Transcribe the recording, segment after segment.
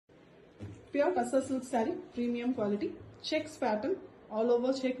Pure Tussar silk saree, premium quality, checks pattern, all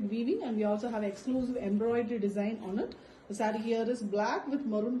over checked weaving, and we also have exclusive embroidery design on it. The saree here is black with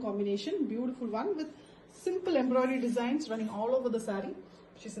maroon combination, beautiful one with simple embroidery designs running all over the saree,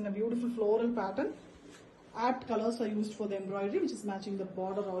 which is in a beautiful floral pattern. Apt colors are used for the embroidery, which is matching the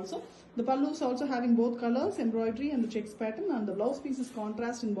border also. The pallu is also having both colors, embroidery and the checks pattern, and the blouse piece is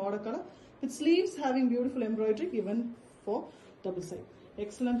contrast in border color, with sleeves having beautiful embroidery given for double side.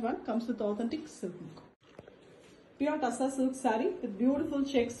 Excellent one, comes with authentic silk look. Pure Tussar silk saree with beautiful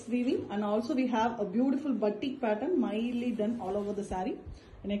checks weaving, and also we have a beautiful batik pattern mildly done all over the saree.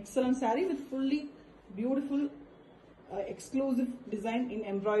 An excellent saree with fully beautiful exclusive design in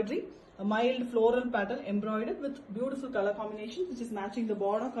embroidery. A mild floral pattern embroidered with beautiful color combination, which is matching the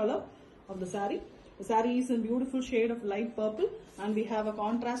border color of the saree. The saree is in beautiful shade of light purple, and we have a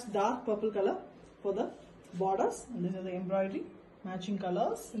contrast dark purple color for the borders, and this is the embroidery. Matching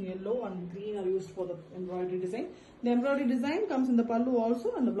colors, yellow and green are used for the embroidery design. The embroidery design comes in the pallu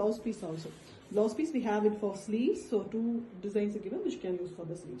also and the blouse piece also. Blouse piece we have it for sleeves, so two designs are given which you can use for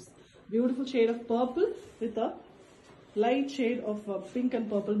the sleeves. Beautiful shade of purple with a light shade of pink and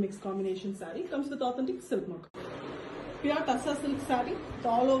purple mixed combination saree. Comes with authentic silk mark. Pure Tussar silk saree with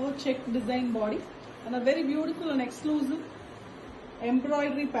all over checked design body and a very beautiful and exclusive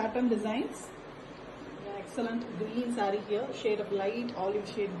embroidery pattern designs. Excellent green saree here, shade of light olive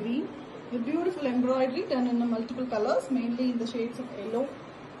shade green with beautiful embroidery done in multiple colors, mainly in the shades of yellow,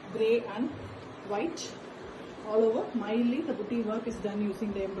 grey and white. All over mildly the booty work is done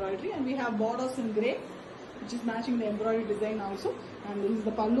using the embroidery, and we have borders in grey which is matching the embroidery design also, and this is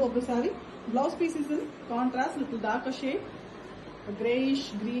the pallu of the saree. Blouse piece is in contrast, little darker shade, a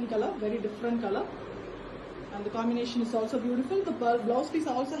greyish green color, very different color. And the combination is also beautiful. The blouse piece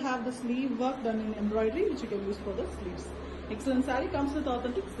also have the sleeve work done in embroidery, which you can use for the sleeves. Excellent saree, comes with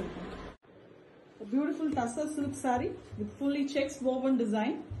authentic silk. A beautiful Tussar silk saree with fully checks woven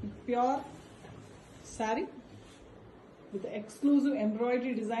design, pure saree with exclusive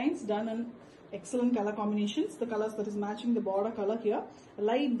embroidery designs done in excellent color combinations. The colors that is matching the border color here. A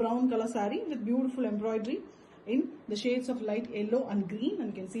light brown color saree with beautiful embroidery in the shades of light yellow and green,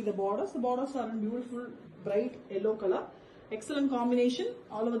 and you can see the borders. The borders are in beautiful bright yellow color. Excellent combination.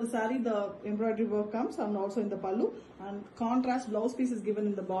 All over the saree the embroidery work comes, and also in the pallu, and contrast blouse piece is given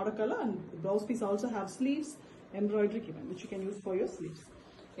in the border color, and the blouse piece also have sleeves embroidery given, which you can use for your sleeves.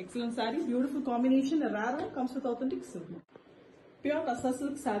 Excellent saree, beautiful combination. A rare one, comes with authentic silk. Pure Tussar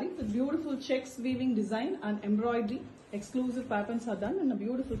silk saree with beautiful checks weaving design and embroidery. Exclusive patterns are done in a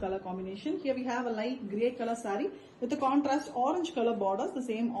beautiful color combination. Here we have a light grey color saree with a contrast orange color borders. The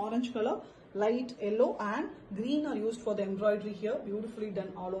same orange color, light yellow and green are used for the embroidery here. Beautifully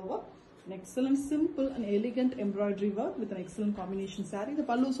done all over. An excellent simple and elegant embroidery work with an excellent combination saree. The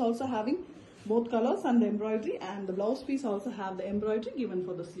pallu is also having both colors and the embroidery, and the blouse piece also have the embroidery given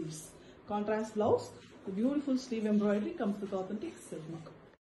for the sleeves. Contrast blouse. The beautiful sleeve embroidery comes with authentic silk mark.